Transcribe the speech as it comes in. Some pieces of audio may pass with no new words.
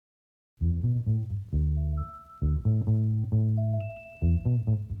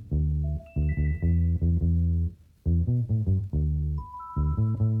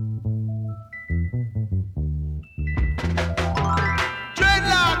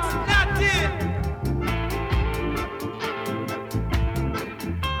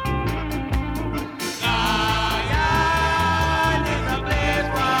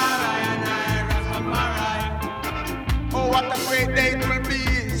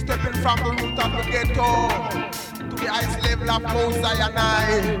from the root of the ghetto to the highest level of Most High and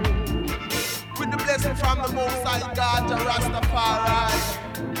I. With the blessing from the Most High God, Jah Rastafari.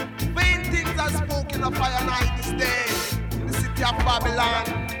 Vain things are spoken of I and I this day in the city of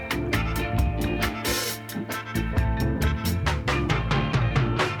Babylon.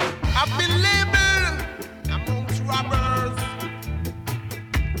 I've been labeled amongst robbers,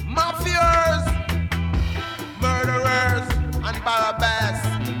 mafias, murderers, and Barabbas.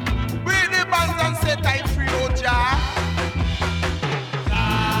 Break the bands and set I free, O Jah.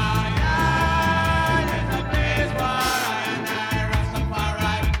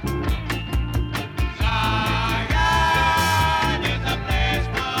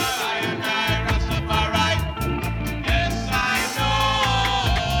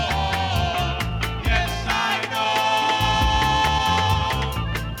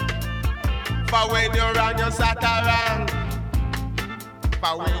 When you run, you sat around.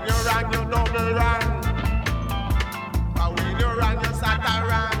 But when you run, you double run. But when you run, you sat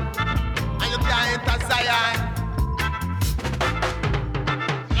around. And you can't enter Zion.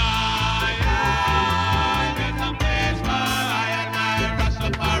 Zion is a place for I and I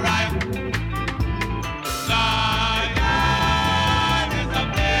Rastafari. Zion is a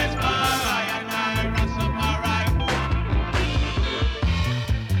place for I and I Rastafari.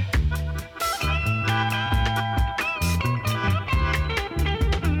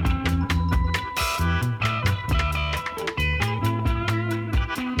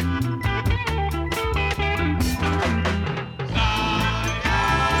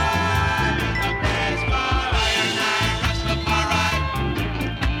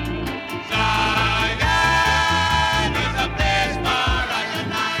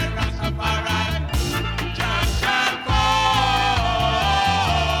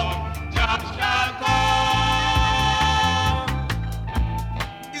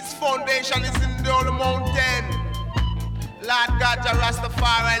 Is in the old mountain. Lord God, Jah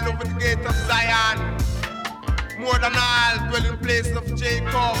Rastafari, look at the gate of Zion. More than all, dwelling place of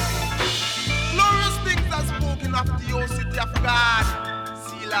Jacob. Glorious things are spoken of the old city of God.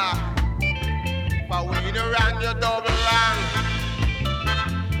 Selah. For when you run, you double run.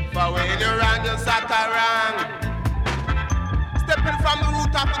 For when you run, you sat wrong. Stepping from the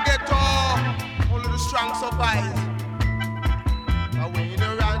root of the ghetto, only the strong survive. For when you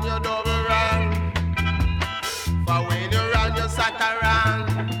run, you double run. For when you run, you sat around.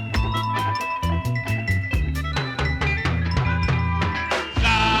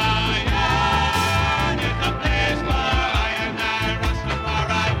 Zion is a place for I and I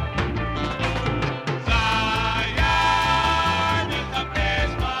Rastafari. Zion is a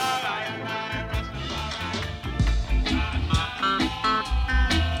place for I and I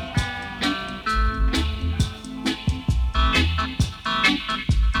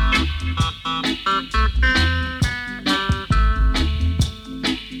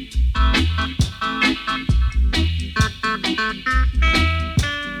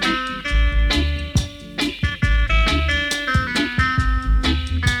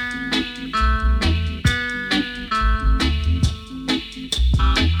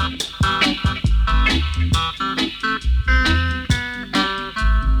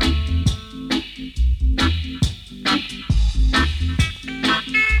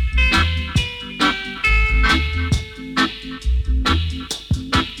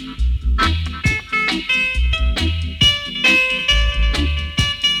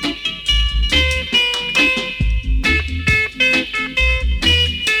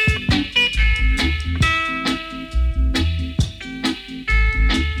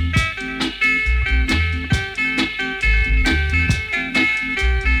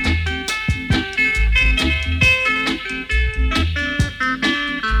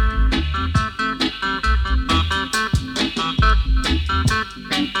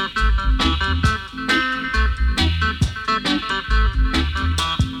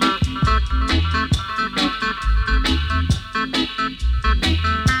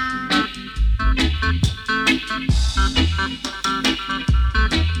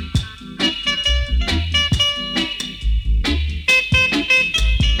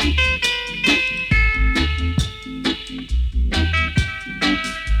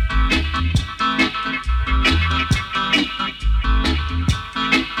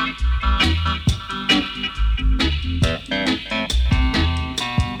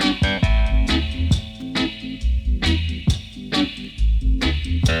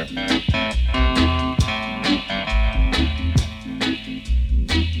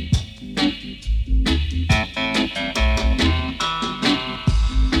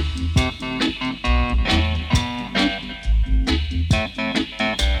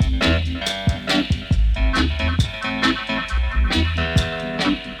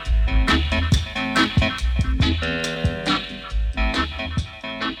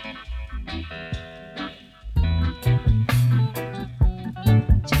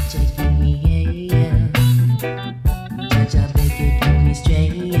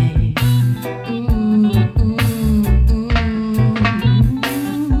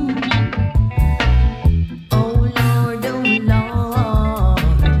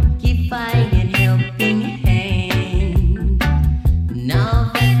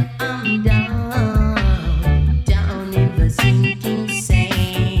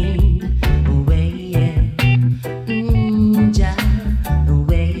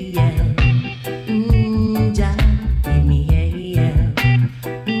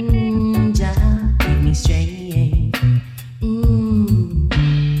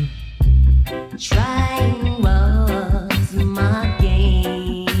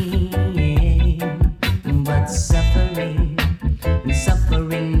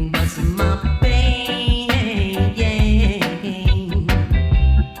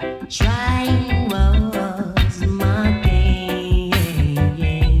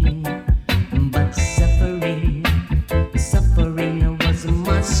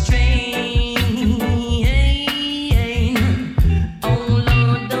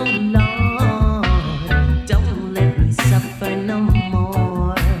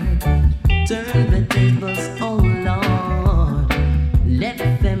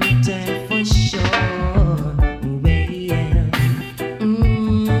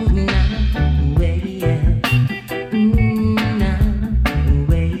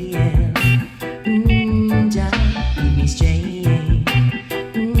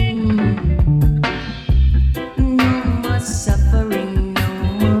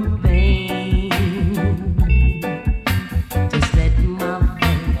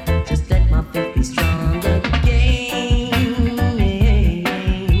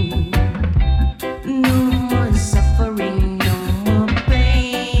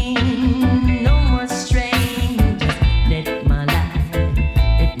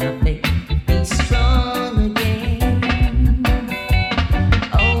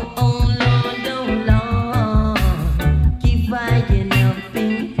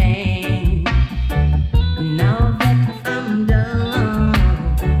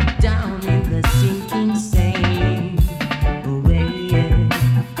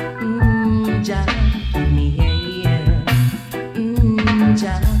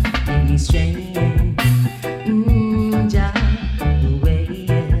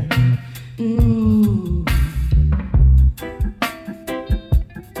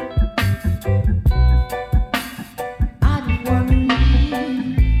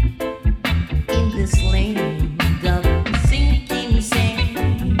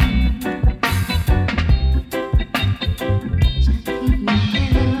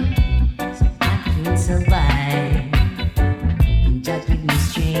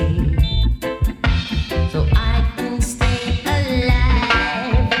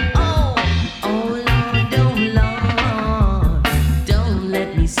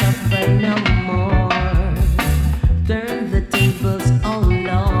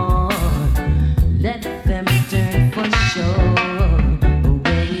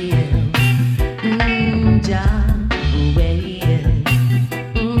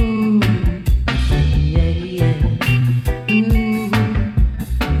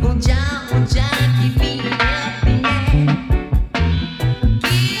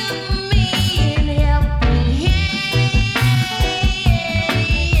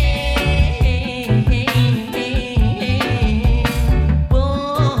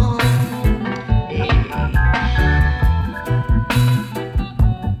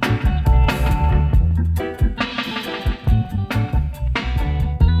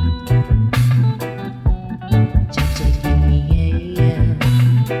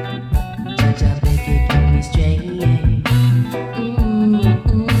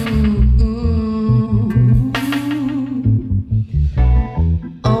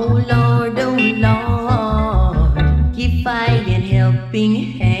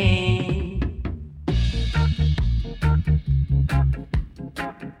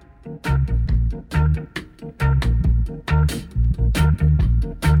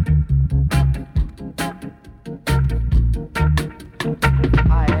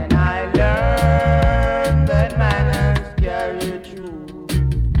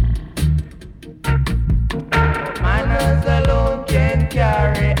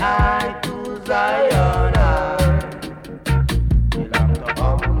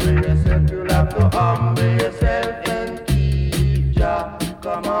humble yourself and keep Jah.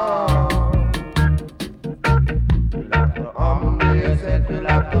 Come on. You'll have to humble yourself, you'll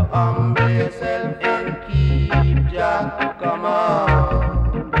have to humble yourself and keep Jah. Come on.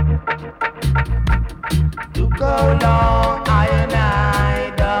 Look how long I and I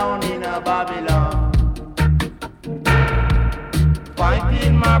down in a Babylon,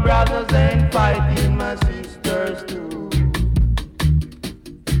 fighting my brothers and fighting my sisters too.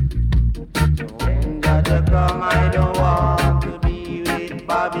 When Jah come, I don't want to be with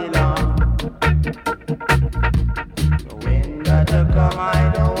Babylon. When Jah come,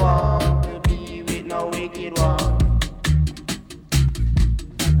 I don't want to be with no wicked one.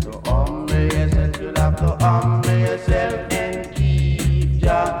 So humble yourself, you'll have to humble yourself and keep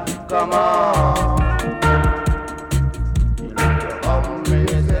Jah. Come on.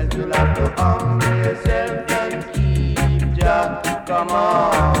 You'll have to humble yourself and keep Jah. Come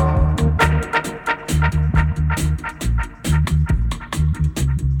on.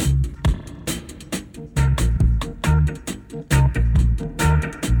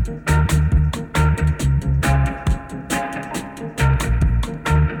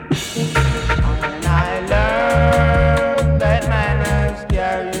 And I learned that manners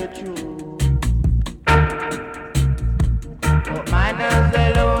carry you through, but manners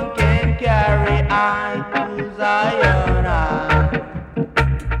alone can carry I to Zion.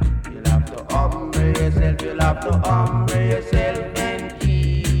 You'll have to humble yourself, you'll have to humble yourself and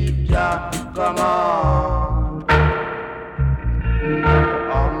keep Jah. Come on.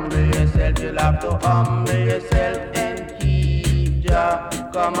 You'll have to humble yourself and keep Jah.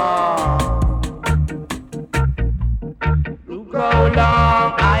 Come on. Look how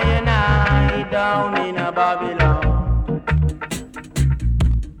long I and I down in a Babylon,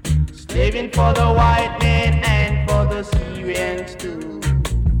 slaving for the white men and for the Syrians too.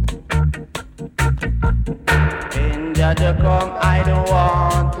 When Jah come, I don't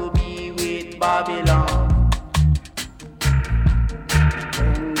want to be with Babylon.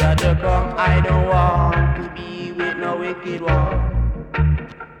 When Jah come, I don't want to be with no wicked one.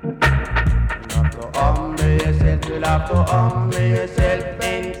 You'll have to humble yourself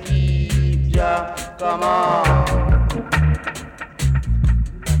and keep Jah. Come on.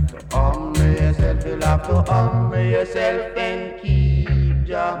 You'll have to humble yourself and keep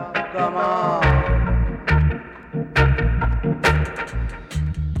Jah. Come on.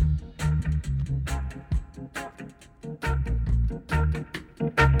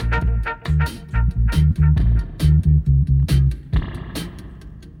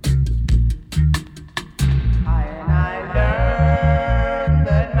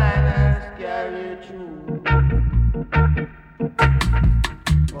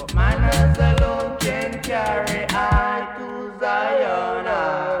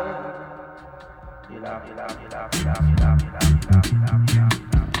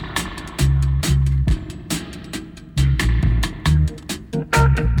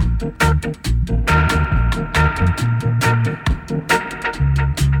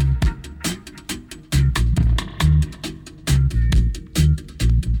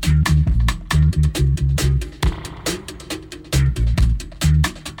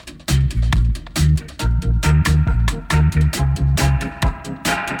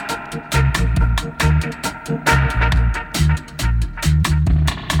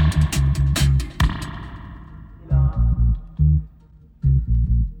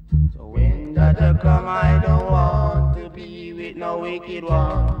 Come, I don't want to be with no wicked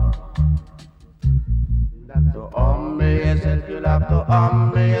one. So humble yourself, you'll have to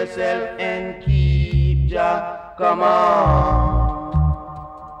humble yourself and keep Jah. Come on.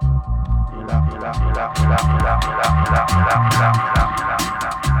 You'll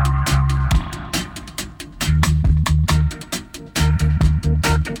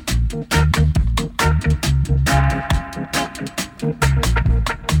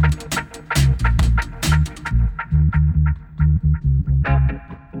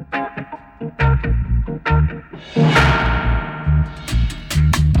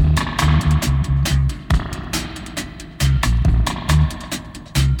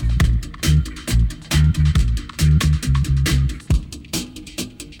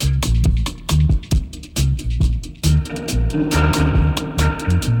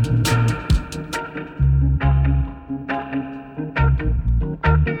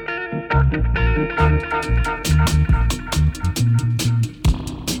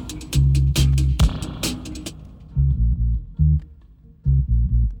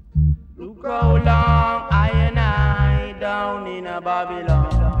Look how long I and I down in a Babylon.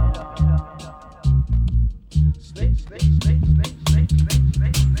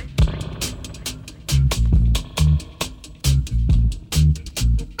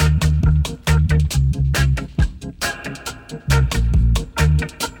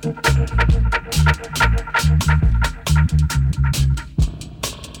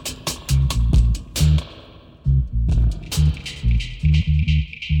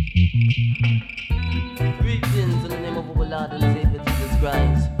 Greetings in the name of our Lord and Savior Jesus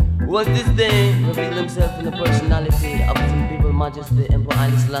Christ. Was this day revealed himself in the personality of some people, Majesty, Emperor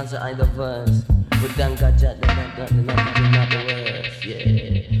Haile Selassie I the first. We thank God that not the worst,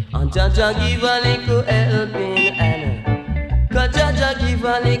 yeah. And Jaja give a little helping and cause Jaja give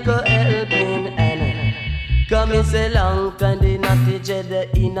a little helping and come in say long time they not teach the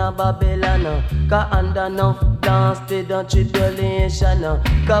in a Babylon. Cause under enough dance they don't tribulation.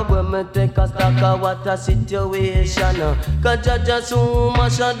 Cause when me take a stock of what a situation. Cause Jaja so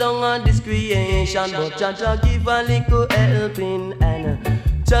much down on this creation. But Jaja give a little helping and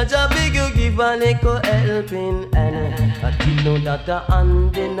Jaja big you give a little helping and I did know that the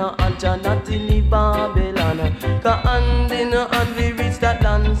hand in a hand not in the Babylon. Cause hand in a hand we reach that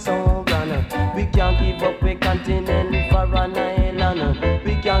land so grand. We can't give up a continent for an island.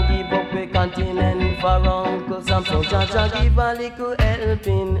 We can't give up a continent for Uncle Sam. So Jaja give a little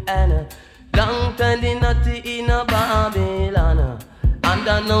helping and long time they not in a Babylon. And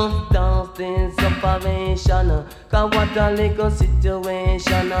enough downstairs separation. Cause what a little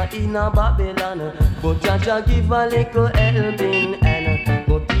situation in a Babylon. But Jaja give a little helping and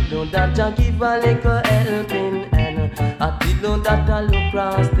but you know that Jaja give a little helping and I did know that I look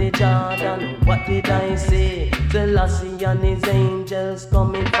across the Jordan. What did I say? Selassie and his angels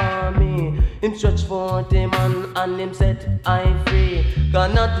coming for me. Him stretch forth him man and him set I free.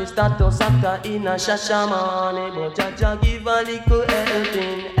 Cause not the status actor in a shashamane. But Jaja give a little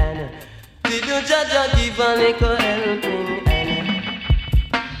helping and did you Jaja give a little helping and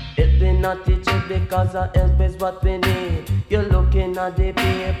helping not teach it because a help is what we need. You're looking at the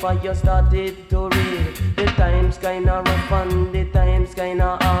paper, you started to read. The times kinda rough and the times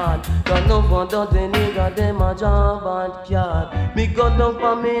kinda hard. Cause no wonder the nigga them a job and card. Me go down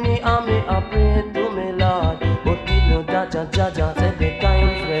for many and me a pray to me Lord. But you know that Jaja said the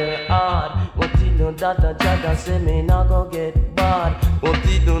times were hard. But you know that Jaja say me not go get bad. But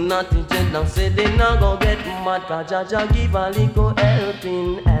you do not teach it now say they not go get mad. Cause Jaja give a little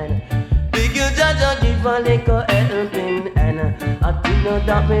helping and big you Jaja give a little helping and I did know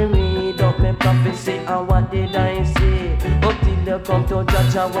that me read up me prophecy and what did I say? But till you come to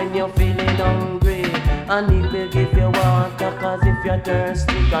Jaja when you're feeling hungry and he will give you water cause if you're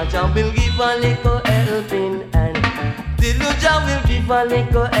thirsty Jaja will give a little helping and till you Jaja will give a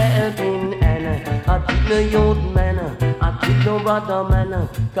little helping and I did know youth man I till your brother man,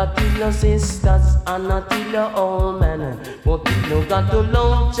 got till your sisters and I till your old man. But you got to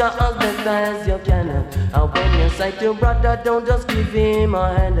love Jah as best as you can. And when you sight your brother, don't just give him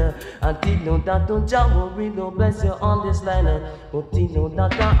a hand. Until you know that Jah will really bless you on this line. But you know that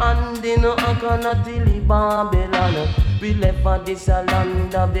the hand in no cannot till the Babylon. We left for this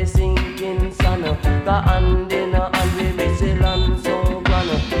land of the sinking sun. The hand in no hand we reach the land so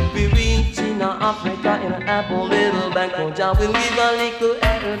grand. We reach in Africa in an apple little bank. Oh, Jah will give a little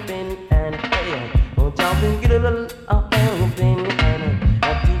helping and oh, Jah will give a little helping and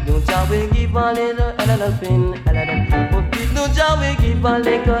oh, Jah will give a little helping and oh, Jah will give a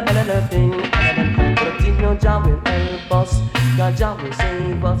little helping and oh, Jah will help us. God Jah will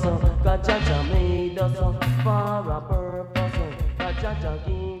save us. God Jah made us for a purpose. God Jah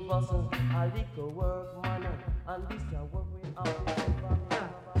give us a little work man and this is work we are.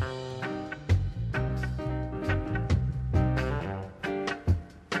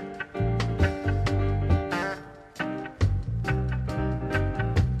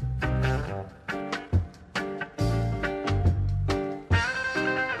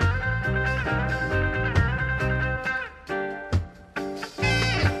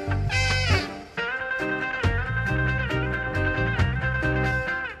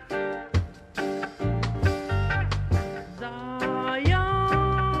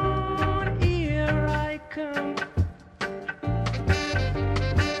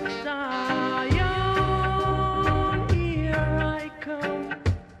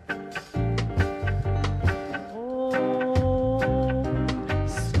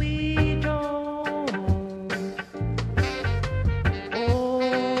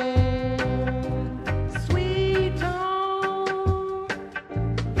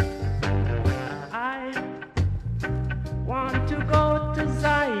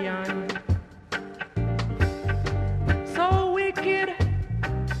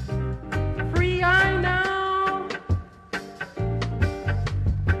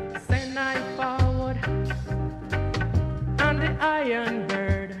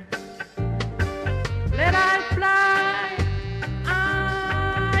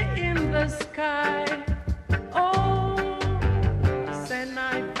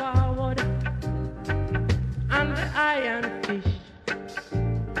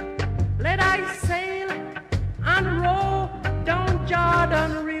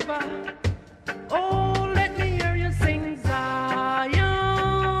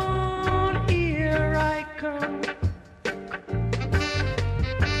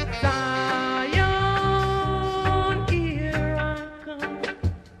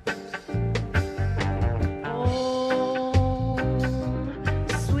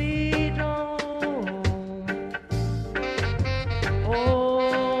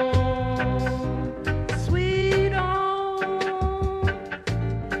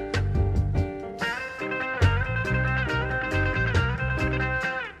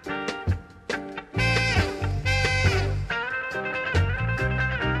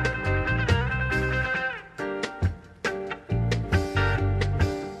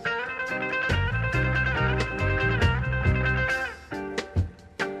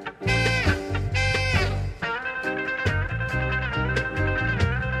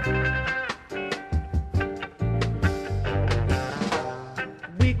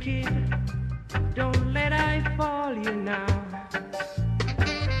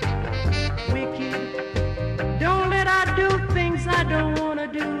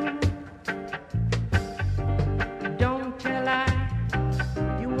 Don't tell I,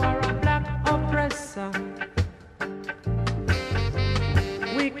 you are a black oppressor.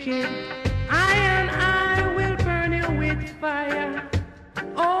 Wicked, I will burn you with fire.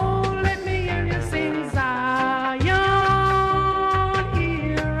 Oh, let me hear you sing Zion,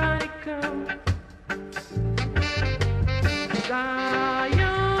 here I come. Zion,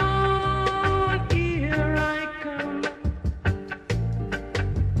 here I come.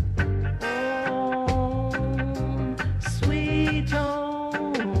 Home, sweet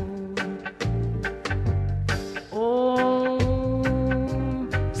home. Home,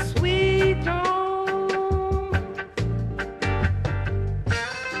 sweet home.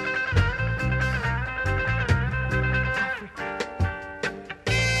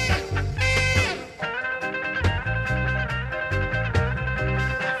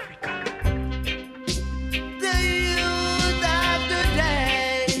 The youth of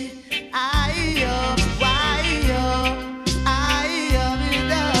today, I-yo, why-yo, I-yo,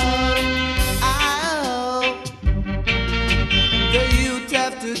 I-oh. The youth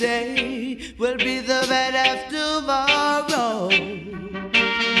of today will be the man of tomorrow.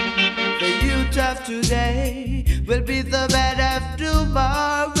 The youth of today will be the man of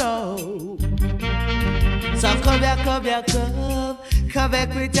tomorrow. So come here, come here, come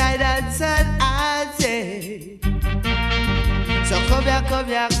back with guidance and answer. So come here, come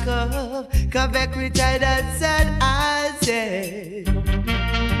here, come back with guidance and answer.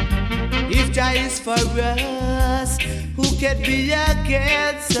 If Jah is for us, who can be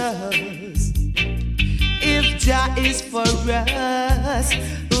against us? If Jah is for us,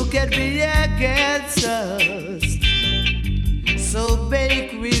 who can be against us? So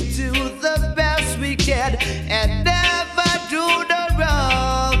make we do the best we can and never do the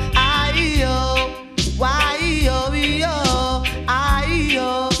wrong. I-yo, why-yo, yo,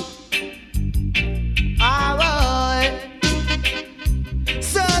 I-yo, I-oh.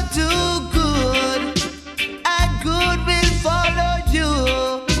 So do good, and good will follow you.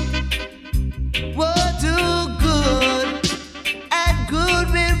 Oh, do good, and good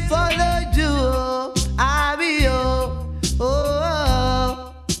will follow you. I-yo,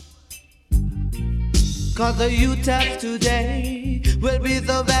 oh. Cause the youth of today will be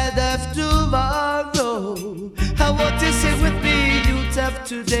the man of tomorrow. I want you to sing with me, youth of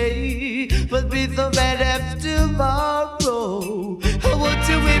today will be the man of tomorrow. I want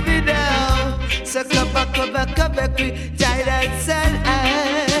you with me now. So come back, we guidance and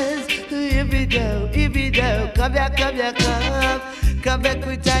hands. Here we go, come here, come back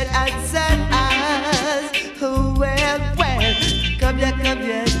with guidance and hands. Well, come here now,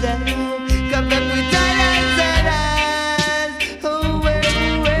 come back with guidance and hands. Well,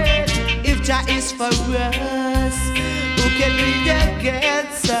 if Jah is for us, who can be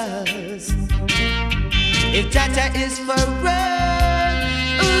against us? If Jah is for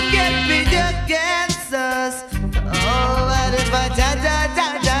us, who can be against us? Oh, and if Jah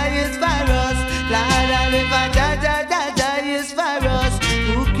is for us, Lord, and if Jah is for us,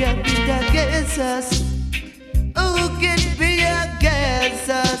 who can be against us? Who can be against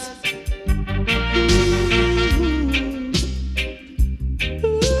us?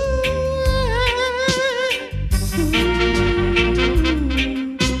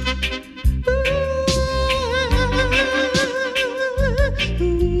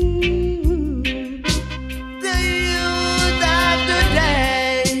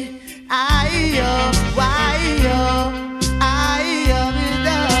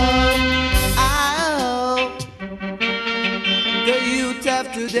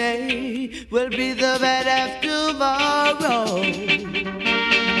 Today will be the man of tomorrow.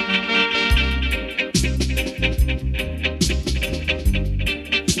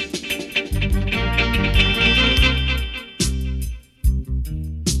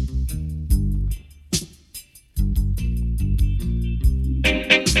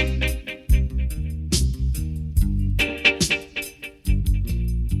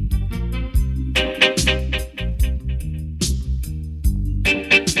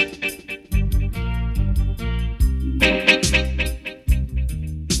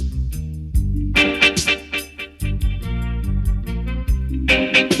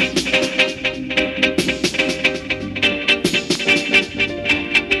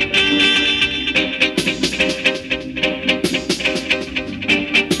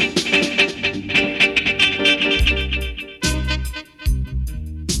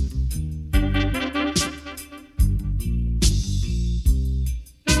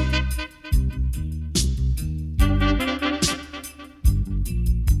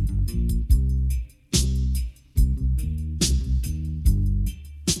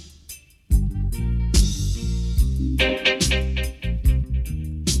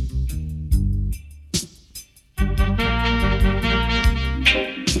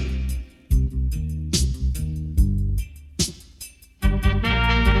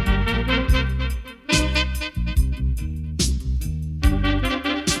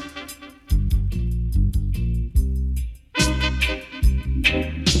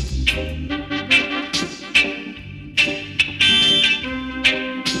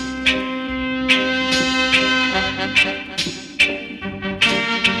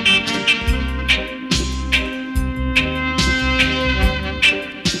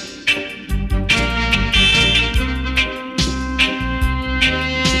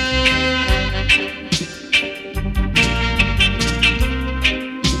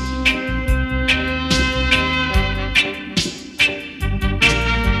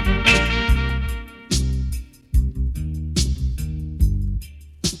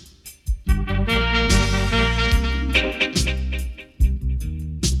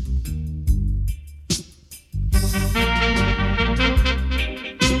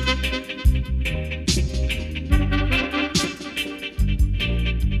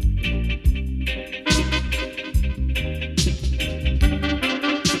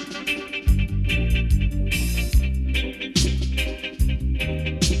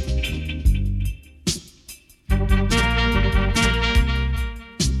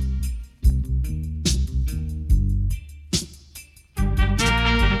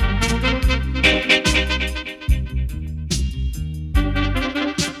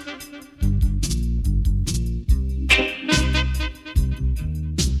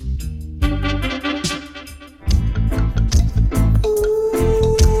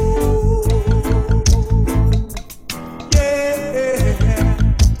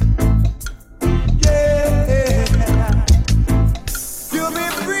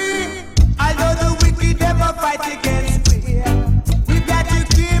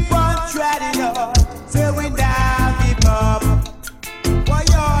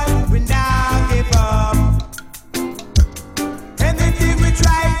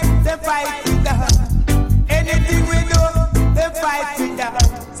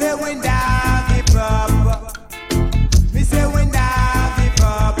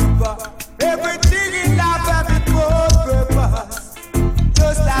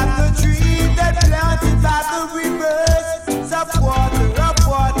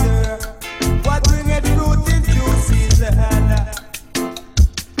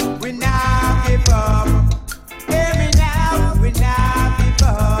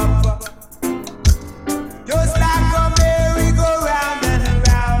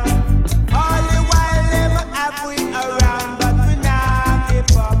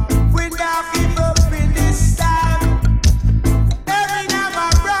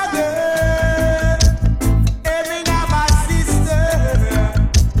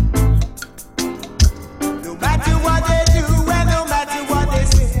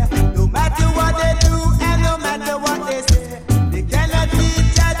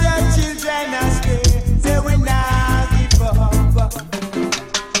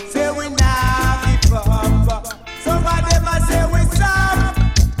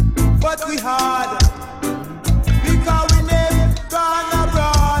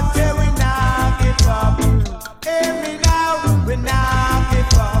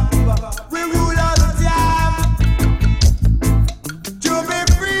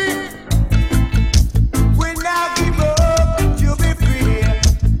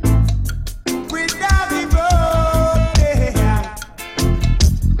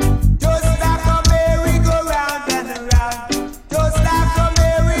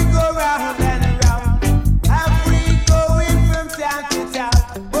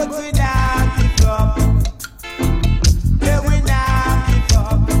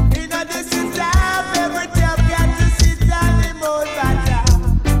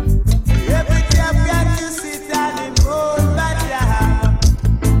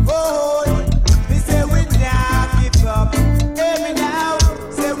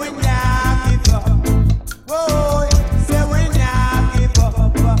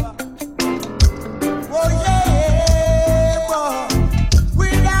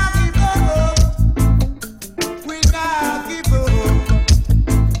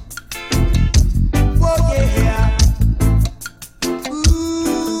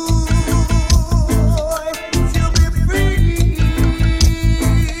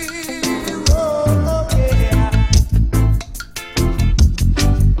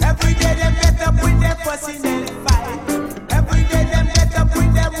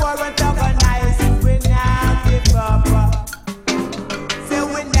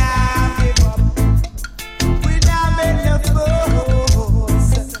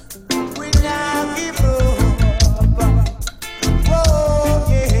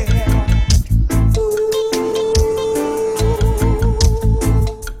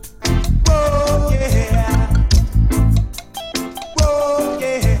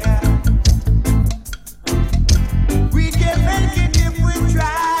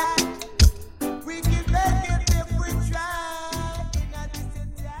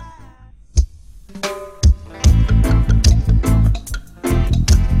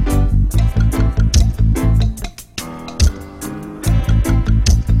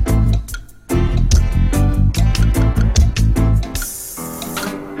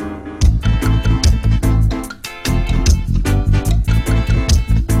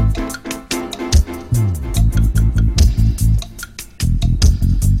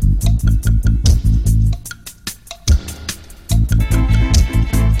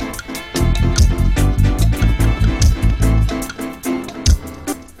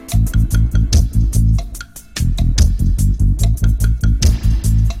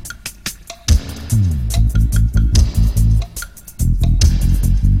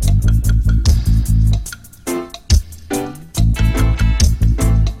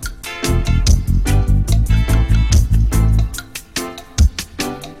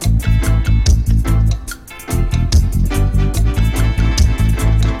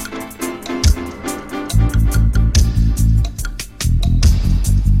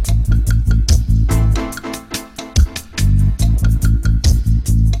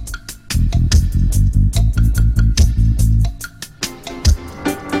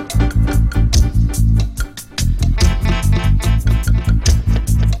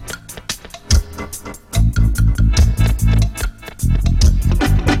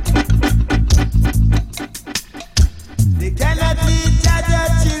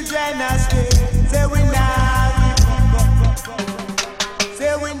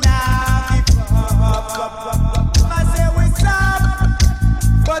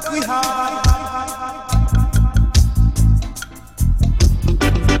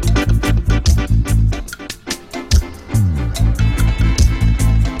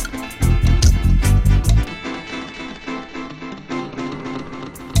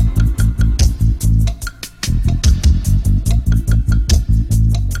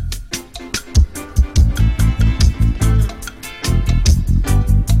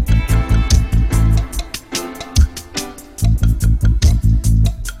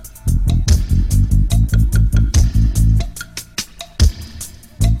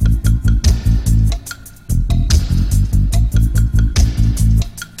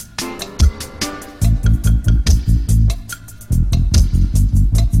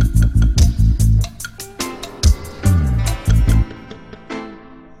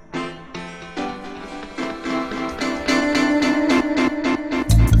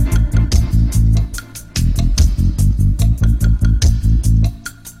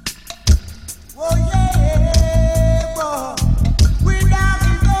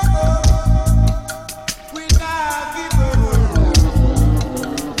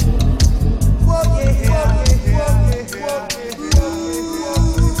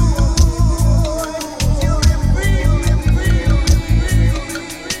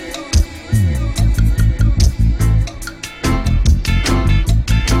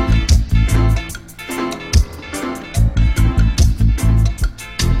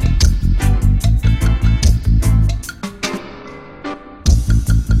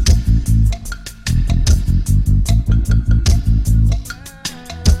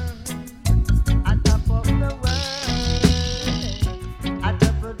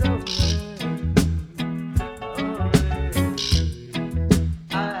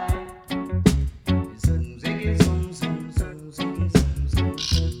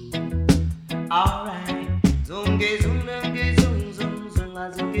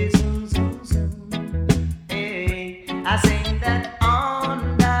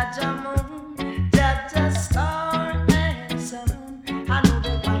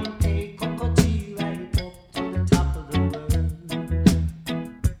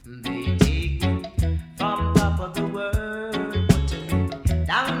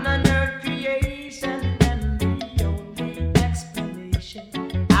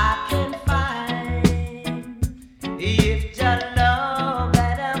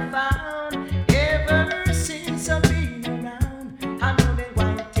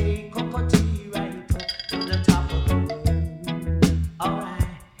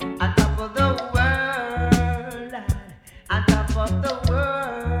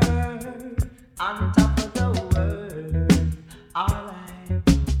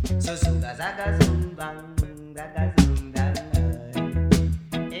 Zunga zaga zoom bang, zaga zoom bang.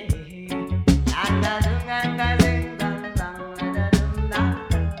 Anga zunga zing bang bang, da dum da.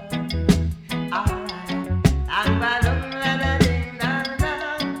 Alright, anga zung la da ding da da.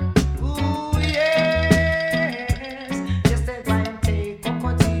 Ooh yes, just a wine take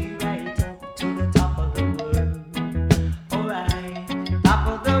cocoa right up to the top of the world. Alright, top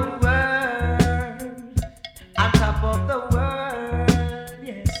of the world, on top of the world,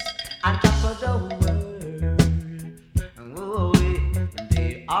 yes, on top of the world. Oh,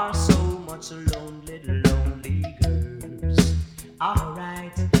 there are so much lonely girls.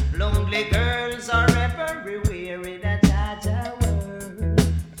 Alright, lonely girls are everywhere in a Jaja world.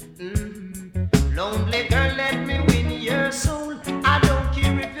 Lonely girl, let me win your soul. I don't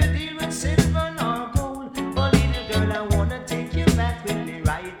care if you deal with silver or gold. But little girl, I wanna take you back with me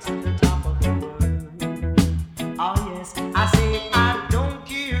right to the top of the world. Oh yes, I say I don't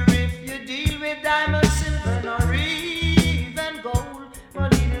care if you deal with diamond, silver, or even gold.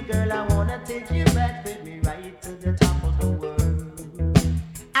 But little girl, I wanna take you back with me right to the top of the world.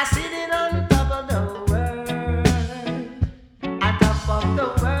 I sit it on top of the world, on top of the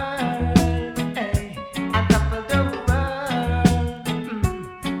world, hey, on top of the world,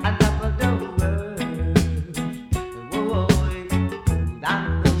 on top of the world. Whoa, I'm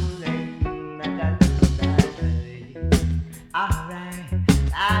rolling, alright,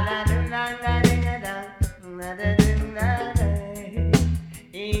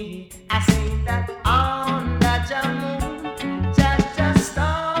 I say that on the moon, just a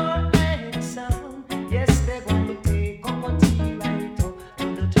star and sun. Yes, they're going to take cocoa right up to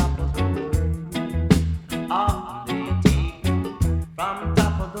the top of the world. Oh, they take from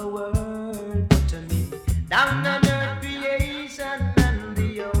top of the world to me down on earth creation, and the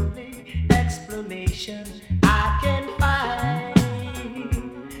only explanation I can find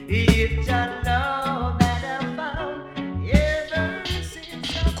is just love that I found ever since.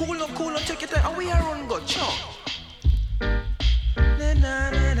 Cool, check it out. Are we around God, chop? Na na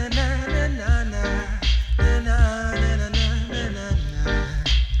na na na na na na na na na na na.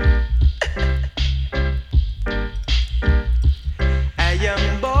 A young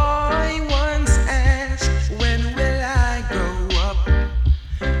boy once asked, when will I grow up?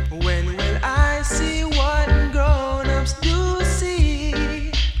 When will I see what grown-ups do see?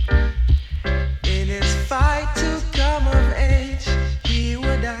 In his fight to come of age, he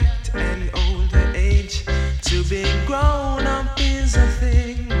would act an older age. To be grown up is a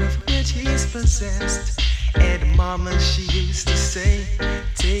thing with which he's possessed. And mama, she used to say,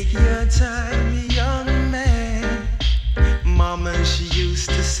 take your time, young man. Mama, she used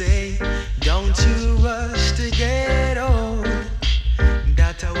to say, don't you rush to get old.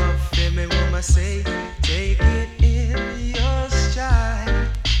 That's how a female woman say, take it in your stride.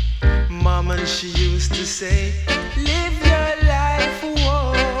 Mama, she used to say, live your life,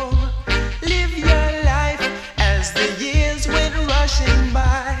 whoa, live your life. As the years went rushing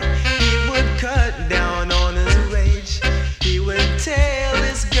by, he would cut down on his rage. He would tell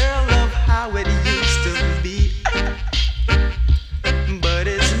his girl of how it used to be. But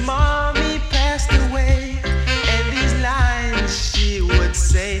his mommy passed away, and these lines she would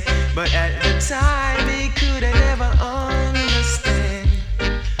say, but at the time he couldn't ever understand.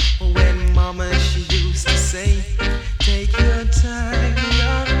 When mama, she used to say, take your time,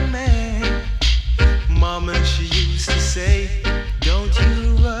 young man. Mama, she used to say, don't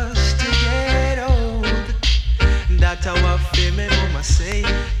you rush to get old. That's how a female mama say,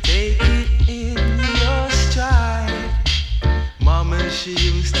 take it in your stride. Mama, she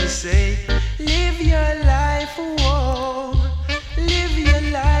used to say, live your life, whoa, live your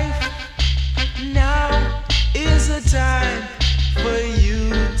life. Now is the time for you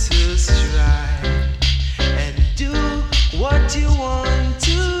to strive and do what you want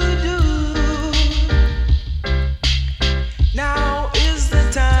to do. Now is the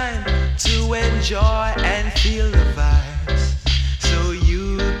time to enjoy and feel the vibes, so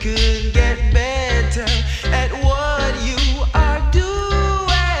you could get better at what you are doing.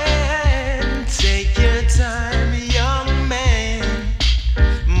 Take your time, young man.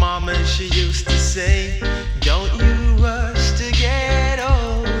 Mama, she used to say, don't you rush to get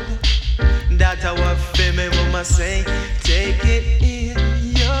old. That's how a female woman say, take it in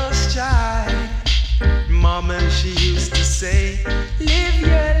your stride. Mama, she used to say, live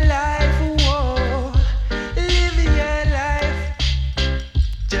your life, whoa, live your life.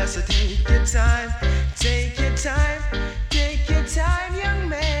 Just take your time, take your time.